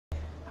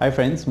Hi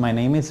friends, my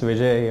name is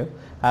Vijay here.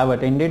 I have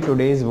attended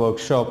today's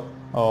workshop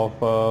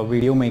of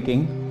video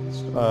making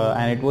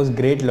and it was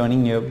great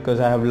learning here because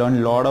I have learned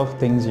a lot of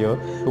things here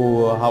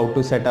to how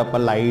to set up a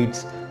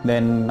lights,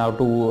 then how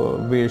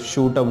to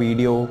shoot a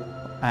video,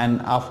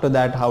 and after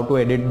that how to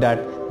edit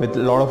that with a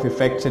lot of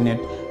effects in it.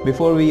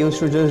 Before we used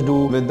to just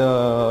do with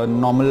the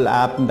normal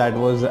app that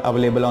was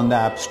available on the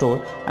app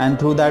store, and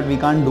through that we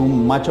can't do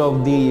much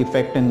of the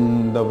effect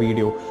in the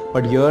video.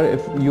 But here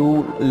if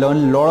you learn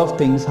a lot of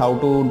things how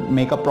to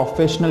make a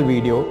professional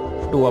video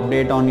to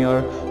update on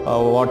your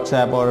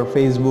WhatsApp or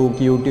Facebook,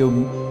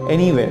 YouTube,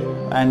 anywhere,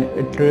 and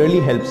it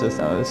really helps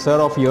us. Sir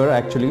of here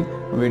actually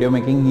video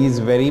making, he is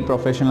very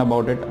professional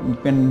about it. You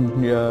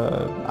can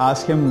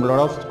ask him a lot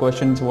of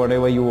questions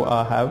whatever you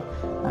have,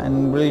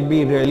 and will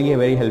be really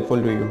very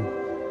helpful to you.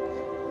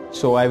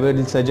 So I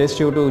will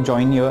suggest you to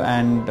join here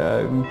and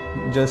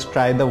just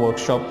try the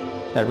workshop.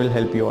 That will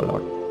help you a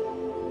lot.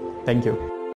 Thank you.